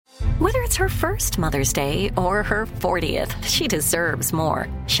Whether it's her first Mother's Day or her 40th, she deserves more.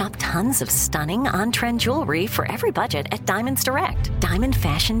 Shop tons of stunning on-trend jewelry for every budget at Diamonds Direct. Diamond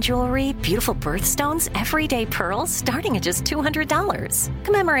fashion jewelry, beautiful birthstones, everyday pearls starting at just $200.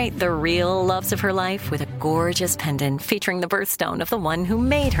 Commemorate the real loves of her life with a gorgeous pendant featuring the birthstone of the one who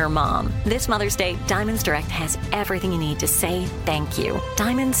made her mom. This Mother's Day, Diamonds Direct has everything you need to say thank you.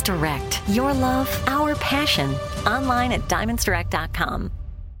 Diamonds Direct. Your love, our passion. Online at diamondsdirect.com.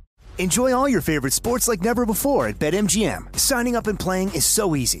 Enjoy all your favorite sports like never before at BetMGM. Signing up and playing is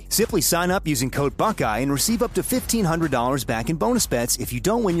so easy. Simply sign up using code Buckeye and receive up to $1,500 back in bonus bets if you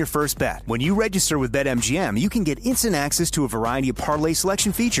don't win your first bet. When you register with BetMGM, you can get instant access to a variety of parlay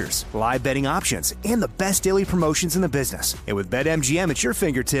selection features, live betting options, and the best daily promotions in the business. And with BetMGM at your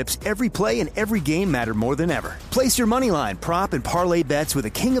fingertips, every play and every game matter more than ever. Place your moneyline, prop, and parlay bets with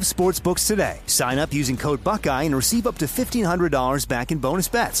the king of sportsbooks today. Sign up using code Buckeye and receive up to $1,500 back in bonus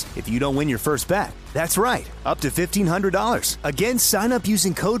bets if you don't win your first bet. That's right, up to $1,500. Again, sign up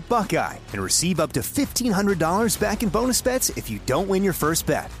using code Buckeye and receive up to $1,500 back in bonus bets if you don't win your first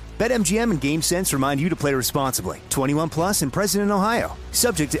bet. BetMGM and GameSense remind you to play responsibly. 21 plus and present in Ohio.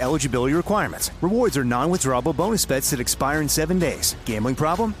 Subject to eligibility requirements. Rewards are non-withdrawable bonus bets that expire in 7 days. Gambling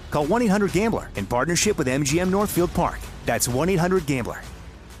problem? Call 1-800-GAMBLER in partnership with MGM Northfield Park. That's 1-800-GAMBLER.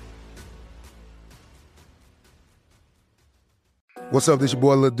 What's up, this your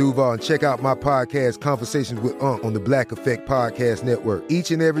boy Lil Duval, and check out my podcast, Conversations with Unc, on the Black Effect Podcast Network.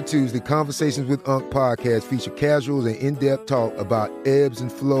 Each and every Tuesday, Conversations with Unc podcast feature casuals and in-depth talk about ebbs and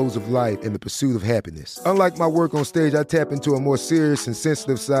flows of life and the pursuit of happiness. Unlike my work on stage, I tap into a more serious and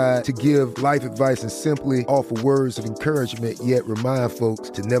sensitive side to give life advice and simply offer words of encouragement, yet remind folks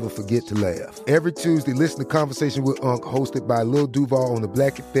to never forget to laugh. Every Tuesday, listen to Conversation with Unc, hosted by Lil Duval on the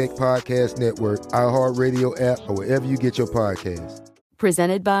Black Effect Podcast Network, iHeartRadio app, or wherever you get your podcasts.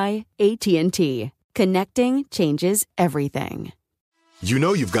 Presented by AT&T. Connecting changes everything. You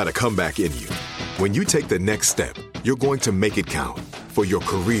know you've got a comeback in you. When you take the next step, you're going to make it count. For your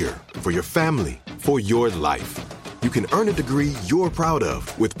career, for your family, for your life. You can earn a degree you're proud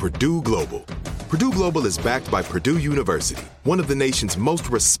of with Purdue Global. Purdue Global is backed by Purdue University, one of the nation's most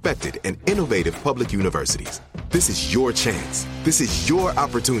respected and innovative public universities. This is your chance. This is your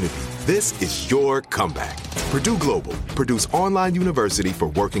opportunity. This is your comeback. Purdue Global, Purdue's online university for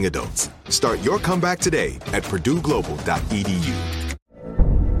working adults. Start your comeback today at purdueglobal.edu.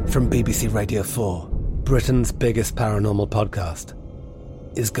 From BBC Radio 4, Britain's biggest paranormal podcast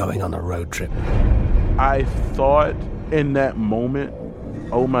is going on a road trip. I thought in that moment,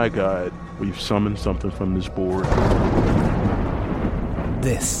 oh my God, we've summoned something from this board.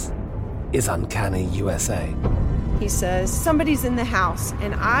 This is Uncanny USA. He says, somebody's in the house,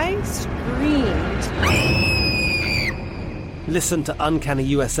 and I screamed. Listen to Uncanny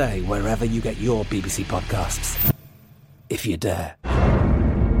USA wherever you get your BBC podcasts, if you dare.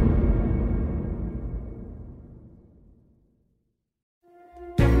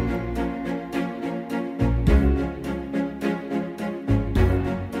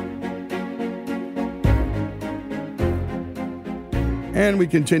 And we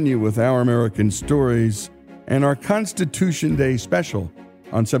continue with Our American Stories and our Constitution Day special.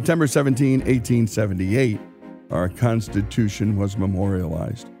 On September 17, 1878, our Constitution was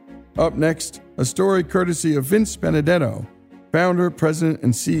memorialized. Up next, a story courtesy of Vince Benedetto, founder, president,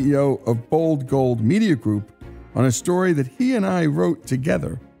 and CEO of Bold Gold Media Group, on a story that he and I wrote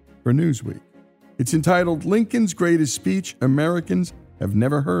together for Newsweek. It's entitled Lincoln's Greatest Speech Americans Have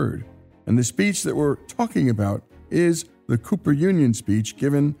Never Heard. And the speech that we're talking about is the Cooper Union speech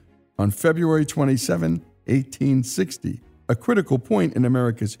given on February 27, 1860, a critical point in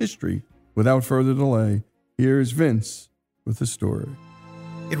America's history. Without further delay, here's Vince with the story.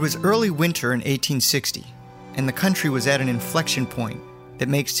 It was early winter in 1860, and the country was at an inflection point that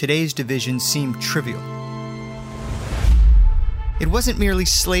makes today's divisions seem trivial. It wasn't merely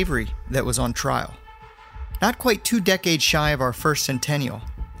slavery that was on trial. Not quite 2 decades shy of our first centennial,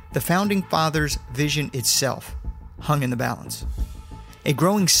 the Founding Fathers' vision itself hung in the balance. A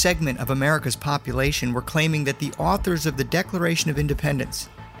growing segment of America's population were claiming that the authors of the Declaration of Independence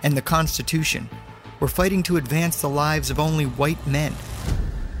and the Constitution were fighting to advance the lives of only white men.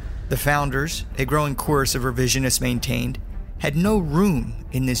 The founders, a growing chorus of revisionists maintained, had no room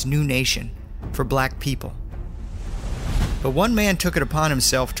in this new nation for black people. But one man took it upon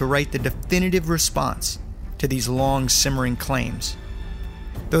himself to write the definitive response to these long simmering claims.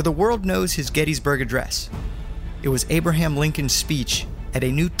 Though the world knows his Gettysburg Address, it was Abraham Lincoln's speech at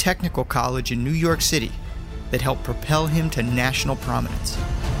a new technical college in New York City that helped propel him to national prominence.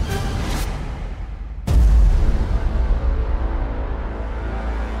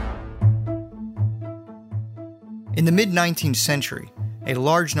 In the mid-19th century, a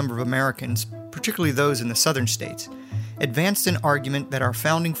large number of Americans, particularly those in the southern states, advanced an argument that our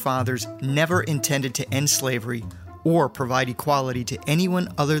founding fathers never intended to end slavery or provide equality to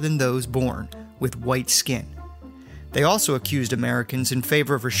anyone other than those born with white skin. They also accused Americans in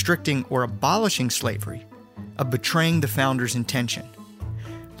favor of restricting or abolishing slavery of betraying the founders' intention.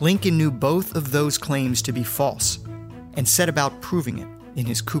 Lincoln knew both of those claims to be false and set about proving it in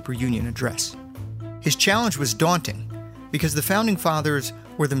his Cooper Union address. His challenge was daunting because the Founding Fathers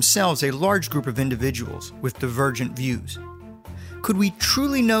were themselves a large group of individuals with divergent views. Could we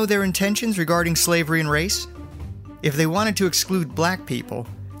truly know their intentions regarding slavery and race? If they wanted to exclude black people,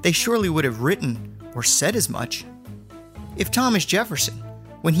 they surely would have written or said as much. If Thomas Jefferson,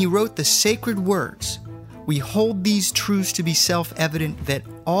 when he wrote the sacred words, "We hold these truths to be self-evident that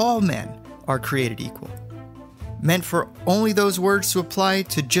all men are created equal," meant for only those words to apply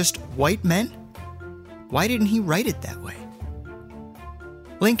to just white men, why didn't he write it that way?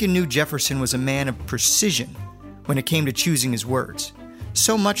 Lincoln knew Jefferson was a man of precision when it came to choosing his words,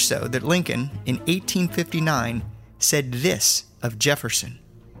 so much so that Lincoln, in 1859, said this of Jefferson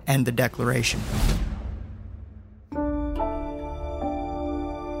and the Declaration.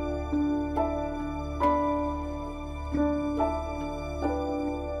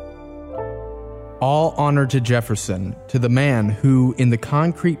 All honor to Jefferson, to the man who, in the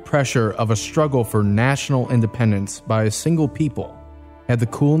concrete pressure of a struggle for national independence by a single people, had the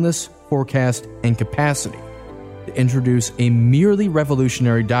coolness, forecast, and capacity to introduce a merely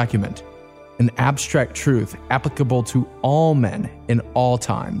revolutionary document, an abstract truth applicable to all men in all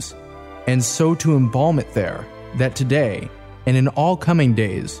times, and so to embalm it there, that today, and in all coming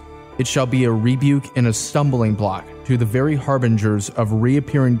days, it shall be a rebuke and a stumbling block to the very harbingers of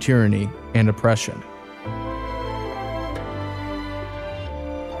reappearing tyranny and oppression.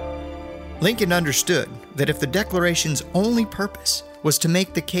 Lincoln understood that if the Declaration's only purpose was to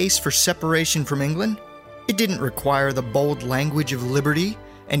make the case for separation from England, it didn't require the bold language of liberty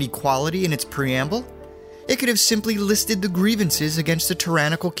and equality in its preamble. It could have simply listed the grievances against the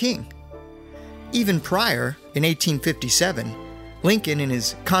tyrannical king. Even prior, in 1857, Lincoln, in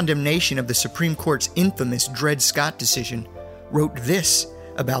his condemnation of the Supreme Court's infamous Dred Scott decision, wrote this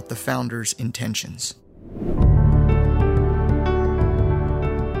about the founders' intentions.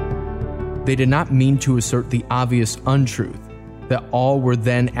 They did not mean to assert the obvious untruth that all were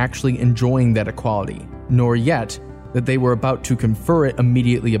then actually enjoying that equality, nor yet that they were about to confer it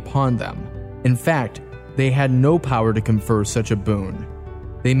immediately upon them. In fact, they had no power to confer such a boon.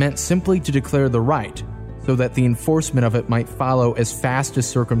 They meant simply to declare the right, so that the enforcement of it might follow as fast as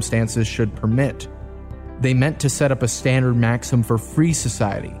circumstances should permit. They meant to set up a standard maxim for free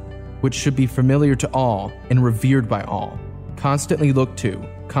society, which should be familiar to all and revered by all, constantly looked to,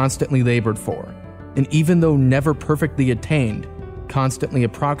 constantly labored for, and even though never perfectly attained, constantly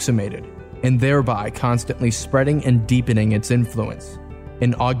approximated, and thereby constantly spreading and deepening its influence,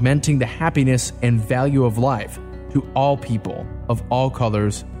 and augmenting the happiness and value of life to all people of all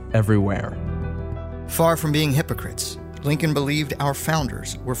colors everywhere. Far from being hypocrites, Lincoln believed our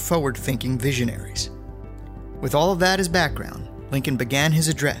founders were forward-thinking visionaries. With all of that as background, Lincoln began his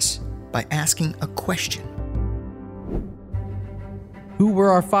address by asking a question. Who were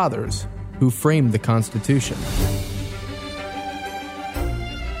our fathers who framed the Constitution?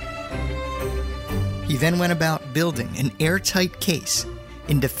 He then went about building an airtight case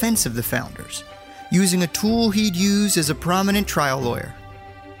in defense of the founders, using a tool he'd used as a prominent trial lawyer: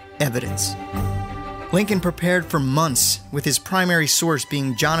 evidence. Lincoln prepared for months, with his primary source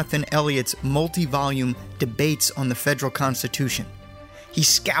being Jonathan Elliott's multi-volume Debates on the Federal Constitution. He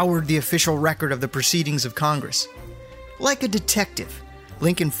scoured the official record of the proceedings of Congress. Like a detective,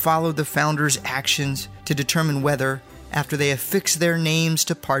 Lincoln followed the founders' actions to determine whether, after they affixed their names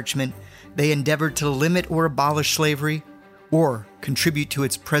to parchment, they endeavored to limit or abolish slavery, or contribute to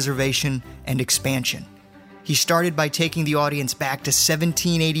its preservation and expansion. He started by taking the audience back to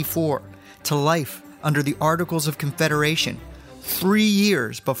 1784, to life under the Articles of Confederation, 3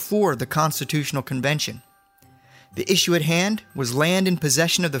 years before the Constitutional Convention. The issue at hand was land in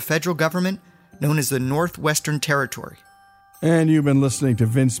possession of the federal government, known as the Northwestern Territory. And you've been listening to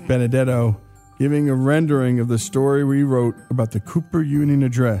Vince Benedetto giving a rendering of the story we wrote about the Cooper Union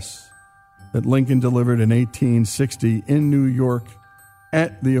Address that Lincoln delivered in 1860 in New York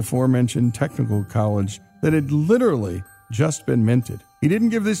at the aforementioned technical college that had literally just been minted. He didn't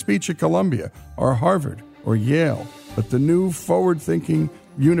give this speech at Columbia or Harvard or Yale, but the new forward-thinking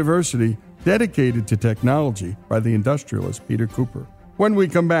university dedicated to technology by the industrialist Peter Cooper. When we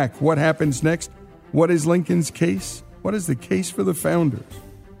come back, what happens next? What is Lincoln's case? What is the case for the founders?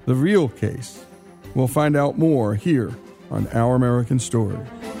 The real case We'll find out more here on Our American Stories.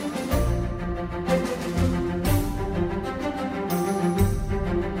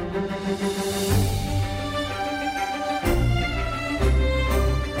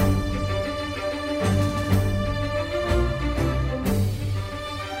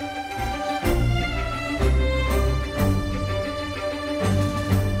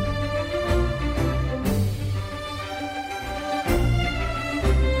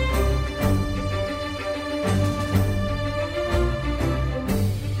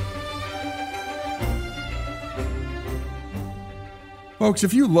 Folks,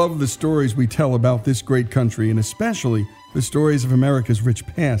 if you love the stories we tell about this great country, and especially the stories of America's rich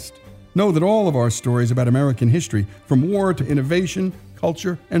past, know that all of our stories about American history, from war to innovation,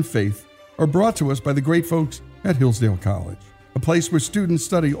 culture, and faith, are brought to us by the great folks at Hillsdale College, a place where students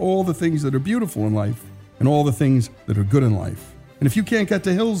study all the things that are beautiful in life and all the things that are good in life. And if you can't get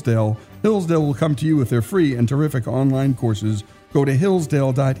to Hillsdale, Hillsdale will come to you with their free and terrific online courses. Go to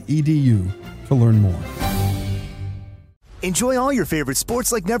hillsdale.edu to learn more. Enjoy all your favorite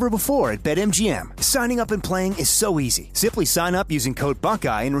sports like never before at BetMGM. Signing up and playing is so easy. Simply sign up using code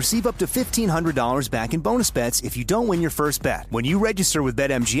Buckeye and receive up to $1,500 back in bonus bets if you don't win your first bet. When you register with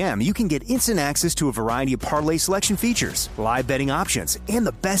BetMGM, you can get instant access to a variety of parlay selection features, live betting options, and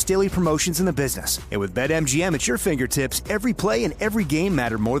the best daily promotions in the business. And with BetMGM at your fingertips, every play and every game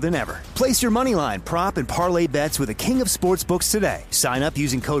matter more than ever. Place your moneyline, prop, and parlay bets with the king of sportsbooks today. Sign up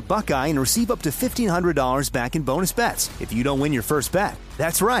using code Buckeye and receive up to $1,500 back in bonus bets if you don't win your first bet.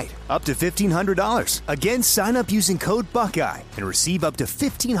 That's right, up to $1,500. Again, sign up using code Buckeye and receive up to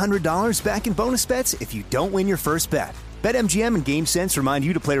 $1,500 back in bonus bets if you don't win your first bet. BetMGM and GameSense remind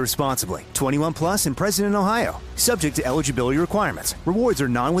you to play responsibly. 21 plus and present in Ohio. Subject to eligibility requirements. Rewards are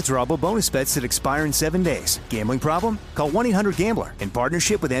non-withdrawable bonus bets that expire in 7 days. Gambling problem? Call 1-800-GAMBLER in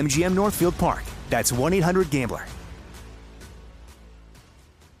partnership with MGM Northfield Park. That's 1-800-GAMBLER.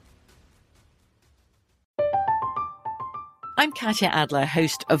 I'm Katya Adler,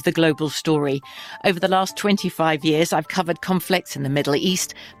 host of The Global Story. Over the last 25 years, I've covered conflicts in the Middle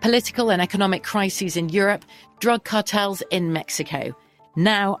East, political and economic crises in Europe, drug cartels in Mexico.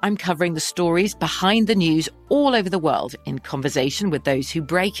 Now I'm covering the stories behind the news all over the world in conversation with those who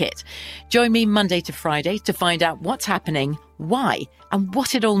break it. Join me Monday to Friday to find out what's happening, why, and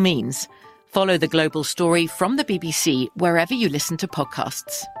what it all means. Follow The Global Story from the BBC wherever you listen to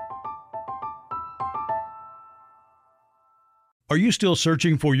podcasts. Are you still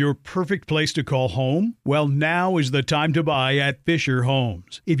searching for your perfect place to call home? Well, now is the time to buy at Fisher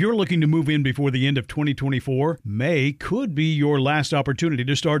Homes. If you're looking to move in before the end of 2024, May could be your last opportunity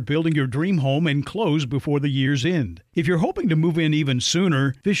to start building your dream home and close before the year's end. If you're hoping to move in even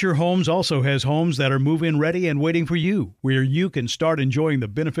sooner, Fisher Homes also has homes that are move-in ready and waiting for you, where you can start enjoying the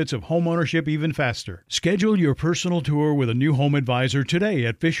benefits of homeownership even faster. Schedule your personal tour with a new home advisor today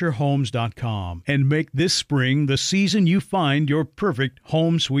at FisherHomes.com and make this spring the season you find your perfect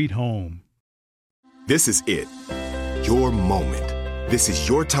home sweet home. This is it. Your moment. This is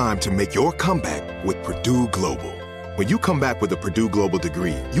your time to make your comeback with Purdue Global. When you come back with a Purdue Global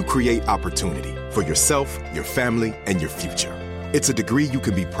degree, you create opportunity for yourself, your family, and your future. It's a degree you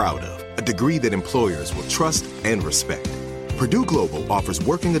can be proud of, a degree that employers will trust and respect. Purdue Global offers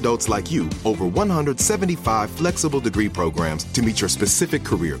working adults like you over 175 flexible degree programs to meet your specific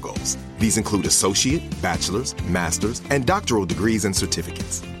career goals. These include associate, bachelor's, master's, and doctoral degrees and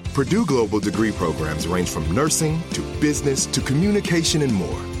certificates. Purdue Global degree programs range from nursing to business to communication and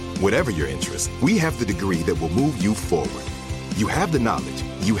more. Whatever your interest, we have the degree that will move you forward. You have the knowledge,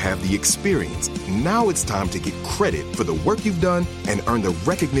 you have the experience. Now it's time to get credit for the work you've done and earn the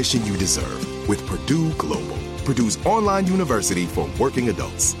recognition you deserve with Purdue Global, Purdue's online university for working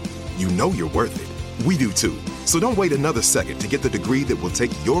adults. You know you're worth it. We do too. So don't wait another second to get the degree that will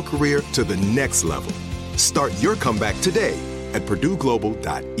take your career to the next level. Start your comeback today at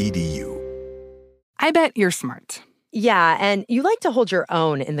purdueglobal.edu. I bet you're smart. Yeah, and you like to hold your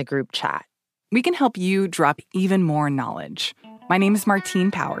own in the group chat. We can help you drop even more knowledge. My name is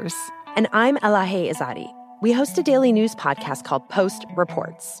Martine Powers. And I'm Elahe Izadi. We host a daily news podcast called Post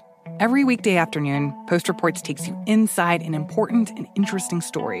Reports. Every weekday afternoon, Post Reports takes you inside an important and interesting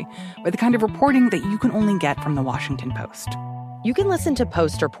story with the kind of reporting that you can only get from the Washington Post. You can listen to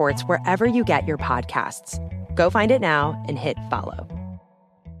Post Reports wherever you get your podcasts. Go find it now and hit follow.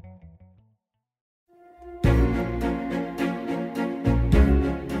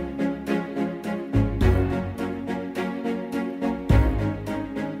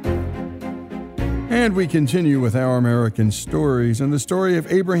 And we continue with Our American Stories and the story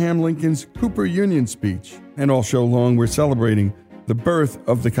of Abraham Lincoln's Cooper Union speech. And all show long, we're celebrating the birth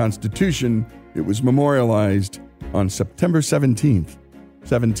of the Constitution, it was memorialized on September 17th,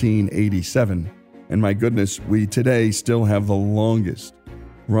 1787. And my goodness, we today still have the longest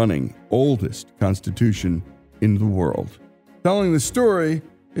running, oldest Constitution in the world. Telling the story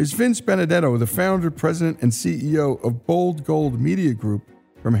is Vince Benedetto, the founder, president, and CEO of Bold Gold Media Group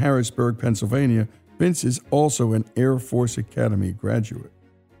from Harrisburg, Pennsylvania. Vince is also an Air Force Academy graduate.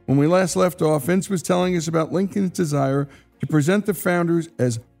 When we last left off, Vince was telling us about Lincoln's desire to present the founders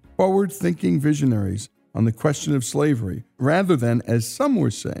as forward-thinking visionaries on the question of slavery, rather than, as some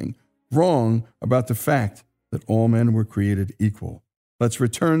were saying, wrong about the fact that all men were created equal. Let's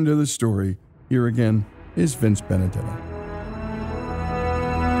return to the story. Here again is Vince Benedetto.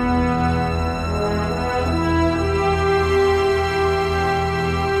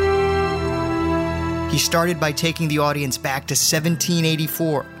 He started by taking the audience back to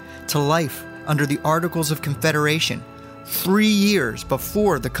 1784, to life under the Articles of Confederation, 3 years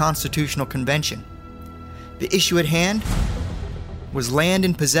before the Constitutional Convention. The issue at hand was land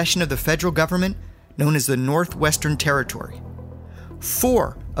in possession of the federal government known as the Northwestern Territory.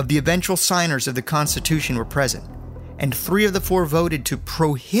 4 of the eventual signers of the Constitution were present, and 3 of the 4 voted to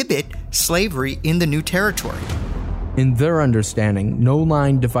prohibit slavery in the new territory. In their understanding, no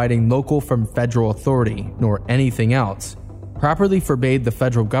line dividing local from federal authority, nor anything else, properly forbade the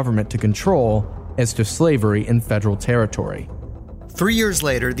federal government to control as to slavery in federal territory. 3 years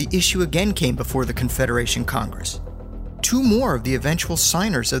later, the issue again came before the Confederation Congress. 2 more of the eventual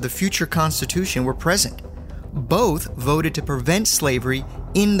signers of the future Constitution were present. Both voted to prevent slavery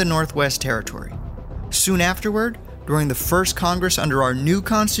in the Northwest Territory. Soon afterward, during the first Congress under our new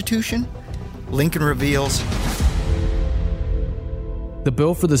Constitution, Lincoln reveals, the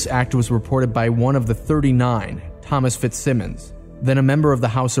bill for this act was reported by one of the 39, Thomas Fitzsimmons, then a member of the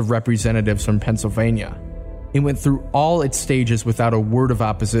House of Representatives from Pennsylvania. It went through all its stages without a word of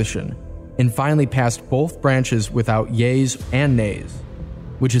opposition, and finally passed both branches without yeas and nays,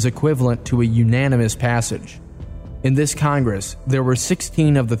 which is equivalent to a unanimous passage. In this Congress, there were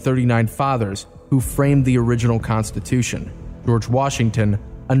 16 of the 39 fathers who framed the original Constitution. George Washington,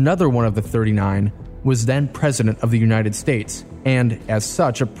 another one of the 39, was then President of the United States, and as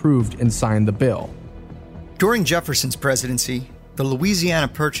such approved and signed the bill. During Jefferson's presidency, the Louisiana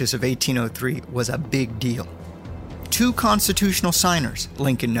Purchase of 1803 was a big deal. 2 constitutional signers,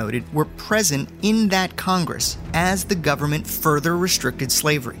 Lincoln noted, were present in that Congress as the government further restricted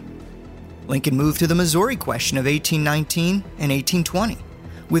slavery. Lincoln moved to the Missouri Question of 1819 and 1820,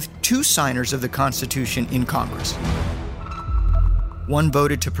 with 2 signers of the Constitution in Congress. One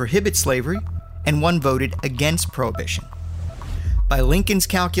voted to prohibit slavery, and one voted against prohibition. By Lincoln's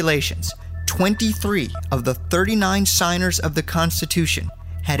calculations, 23 of the 39 signers of the Constitution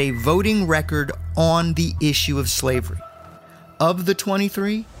had a voting record on the issue of slavery. Of the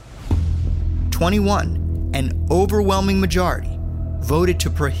 23, 21, an overwhelming majority, voted to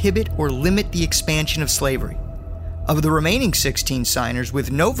prohibit or limit the expansion of slavery. Of the remaining 16 signers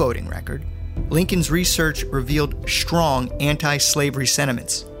with no voting record, Lincoln's research revealed strong anti-slavery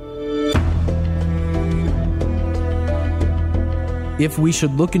sentiments. If we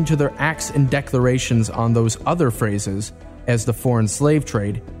should look into their acts and declarations on those other phrases, as the foreign slave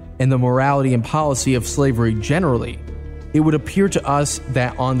trade and the morality and policy of slavery generally, it would appear to us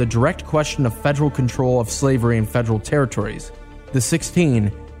that on the direct question of federal control of slavery in federal territories, the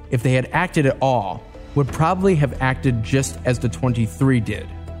 16, if they had acted at all, would probably have acted just as the 23 did.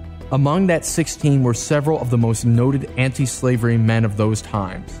 Among that 16 were several of the most noted anti-slavery men of those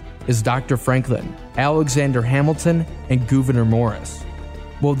times, as Dr. Franklin, Alexander Hamilton, and Gouverneur Morris.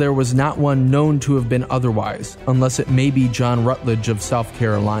 Well, there was not one known to have been otherwise, unless it may be John Rutledge of South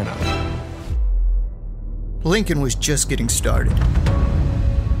Carolina. Lincoln was just getting started.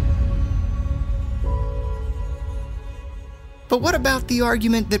 But what about the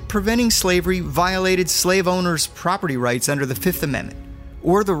argument that preventing slavery violated slave owners' property rights under the Fifth Amendment,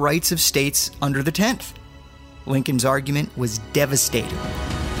 or the rights of states under the 10th? Lincoln's argument was devastating.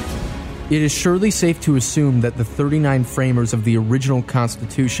 It is surely safe to assume that the 39 framers of the original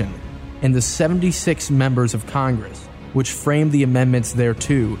Constitution and the 76 members of Congress, which framed the amendments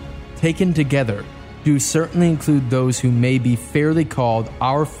thereto, taken together, do certainly include those who may be fairly called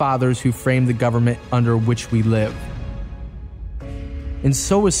our fathers who framed the government under which we live. In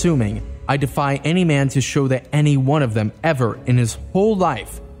so assuming, I defy any man to show that any one of them ever in his whole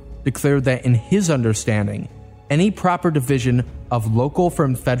life declared that in his understanding, any proper division of local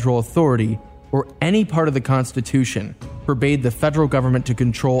from federal authority or any part of the Constitution forbade the federal government to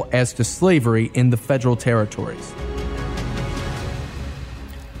control as to slavery in the federal territories.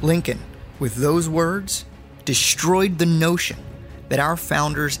 Lincoln, with those words, destroyed the notion that our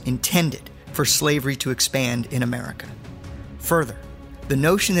founders intended for slavery to expand in America. Further, the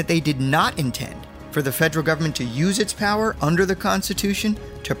notion that they did not intend for the federal government to use its power under the Constitution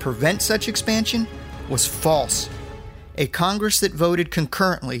to prevent such expansion was false. A Congress that voted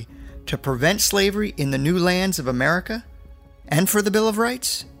concurrently to prevent slavery in the new lands of America and for the Bill of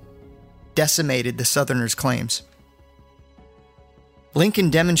Rights decimated the Southerners' claims. Lincoln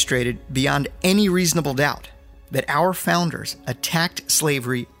demonstrated beyond any reasonable doubt that our founders attacked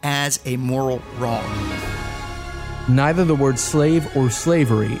slavery as a moral wrong. Neither the word slave or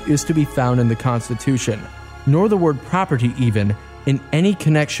slavery is to be found in the Constitution, nor the word property even in any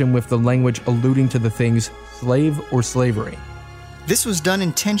connection with the language alluding to the things slave or slavery. This was done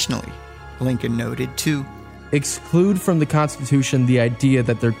intentionally, Lincoln noted, to exclude from the Constitution the idea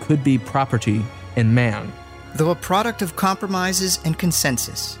that there could be property in man. Though a product of compromises and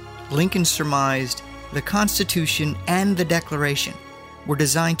consensus, Lincoln surmised the Constitution and the Declaration were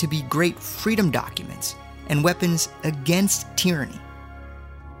designed to be great freedom documents and weapons against tyranny.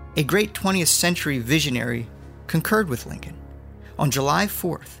 A great 20th century visionary concurred with Lincoln. On July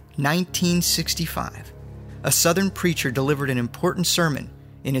 4th, 1965, a Southern preacher delivered an important sermon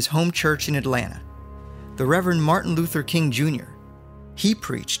in his home church in Atlanta. The Reverend Martin Luther King Jr. He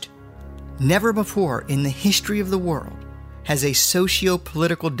preached, "Never before in the history of the world has a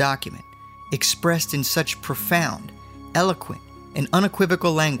socio-political document expressed in such profound, eloquent, and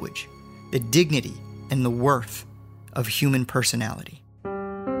unequivocal language the dignity and the worth of human personality."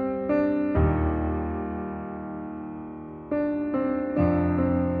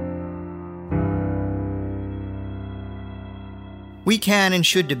 We can and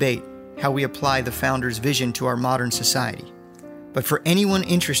should debate how we apply the Founders' vision to our modern society. But for anyone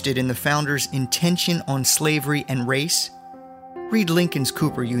interested in the Founders' intention on slavery and race, read Lincoln's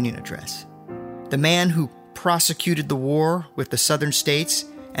Cooper Union Address. The man who prosecuted the war with the Southern states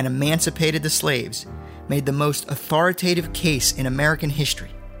and emancipated the slaves made the most authoritative case in American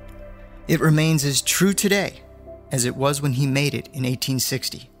history. It remains as true today as it was when he made it in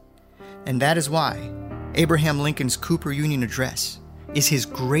 1860. And that is why Abraham Lincoln's Cooper Union Address is his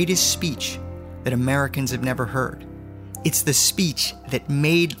greatest speech that Americans have never heard. It's the speech that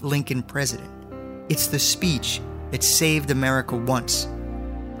made Lincoln president. It's the speech that saved America once.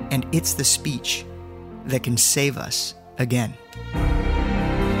 And it's the speech that can save us again.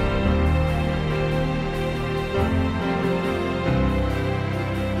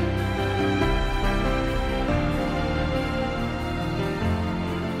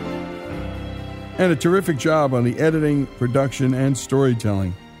 And a terrific job on the editing, production, and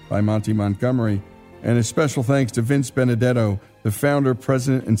storytelling by Monty Montgomery. And a special thanks to Vince Benedetto, the founder,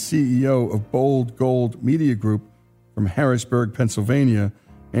 president, and CEO of Bold Gold Media Group from Harrisburg, Pennsylvania.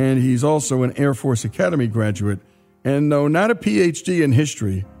 And he's also an Air Force Academy graduate. And though not a PhD in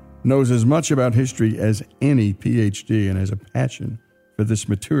history, knows as much about history as any PhD and has a passion for this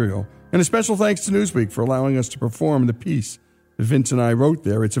material. And a special thanks to Newsweek for allowing us to perform the piece that Vince and I wrote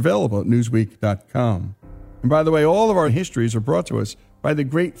there. It's available at Newsweek.com. And by the way, all of our histories are brought to us by the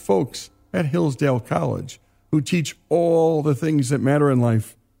great folks at Hillsdale College, who teach all the things that matter in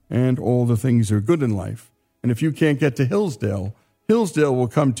life and all the things that are good in life. And if you can't get to Hillsdale, Hillsdale will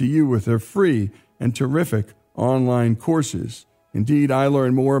come to you with their free and terrific online courses. Indeed, I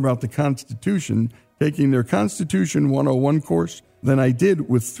learned more about the Constitution taking their Constitution 101 course than I did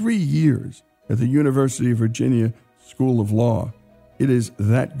with 3 years at the University of Virginia School of Law. It is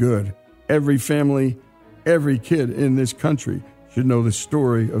that good. Every family, every kid in this country should know the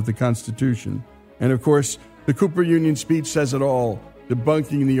story of the Constitution. And of course, the Cooper Union speech says it all,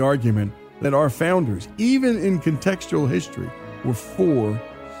 debunking the argument that our founders, even in contextual history, were for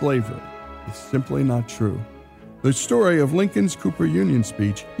slavery. It's simply not true. The story of Lincoln's Cooper Union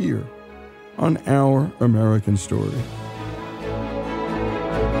speech here on Our American Story.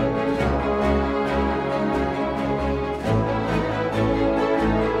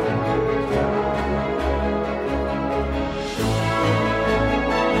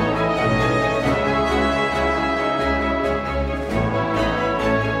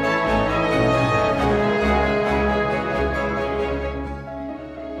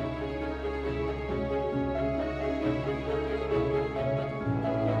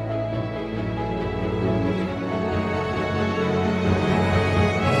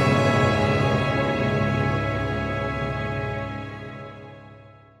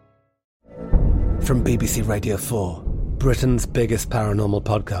 From BBC Radio 4, Britain's biggest paranormal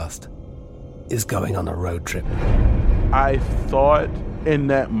podcast is going on a road trip. I thought in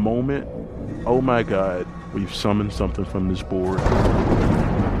that moment, oh my God, we've summoned something from this board.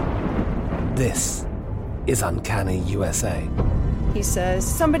 This is Uncanny USA. He says,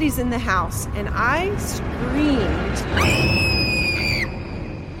 somebody's in the house, and I screamed.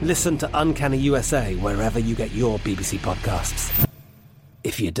 Listen to Uncanny USA wherever you get your BBC podcasts,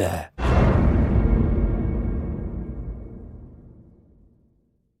 if you dare.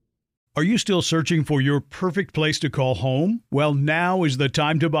 Are you still searching for your perfect place to call home? Well, now is the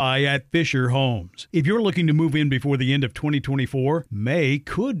time to buy at Fisher Homes. If you're looking to move in before the end of 2024, May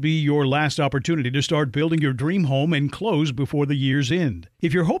could be your last opportunity to start building your dream home and close before the year's end.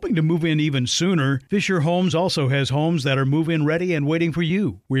 If you're hoping to move in even sooner, Fisher Homes also has homes that are move-in ready and waiting for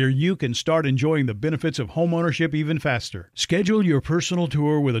you, where you can start enjoying the benefits of homeownership even faster. Schedule your personal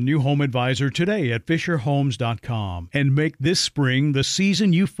tour with a new home advisor today at FisherHomes.com and make this spring the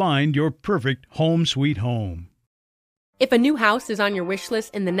season you find your perfect home sweet home. If a new house is on your wish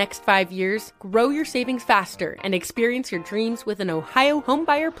list in the next 5 years, grow your savings faster and experience your dreams with an Ohio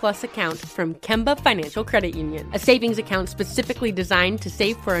Homebuyer Plus account from Kemba Financial Credit Union. A savings account specifically designed to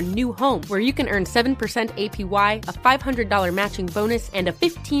save for a new home, where you can earn 7% APY, a $500 matching bonus, and a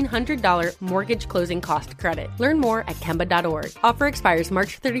 $1,500 mortgage closing cost credit. Learn more at Kemba.org. Offer expires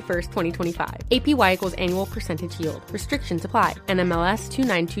March 31st, 2025. APY equals annual percentage yield. Restrictions apply. NMLS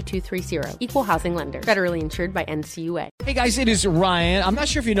 292230. Equal housing lender. Federally insured by NCUA. Hey guys, it is Ryan. I'm not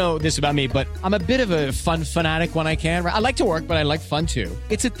sure if you know this about me, but I'm a bit of a fun fanatic when I can. I like to work, but I like fun too.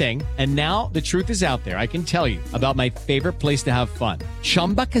 It's a thing. And now the truth is out there. I can tell you about my favorite place to have fun.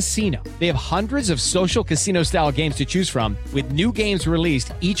 Chumba Casino. They have hundreds of social casino style games to choose from, with new games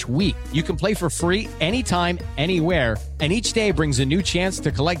released each week. You can play for free anytime, anywhere, and each day brings a new chance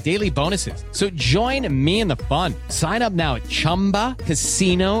to collect daily bonuses. So join me in the fun. Sign up now at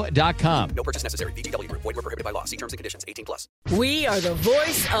ChumbaCasino.com. No purchase necessary. VGW Group. Void where prohibited by law. See terms and conditions. 18+. We are the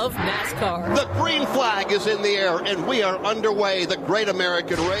voice of NASCAR. The green flag is in the air, and we are underway. The Great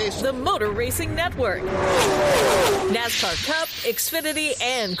American Race. The Motor Racing Network. NASCAR Cup, Xfinity,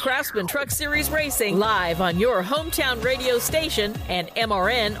 and Craftsman Truck Series Racing live on your hometown radio station and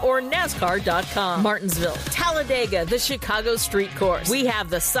MRN or NASCAR.com. Martinsville, Talladega, the Chicago Street Course. We have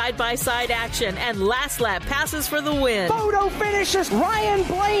the side-by-side action and last lap passes for the win. Photo finishes. Ryan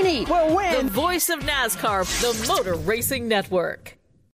Blaney will win. The voice of NASCAR, the Motor Racing Network.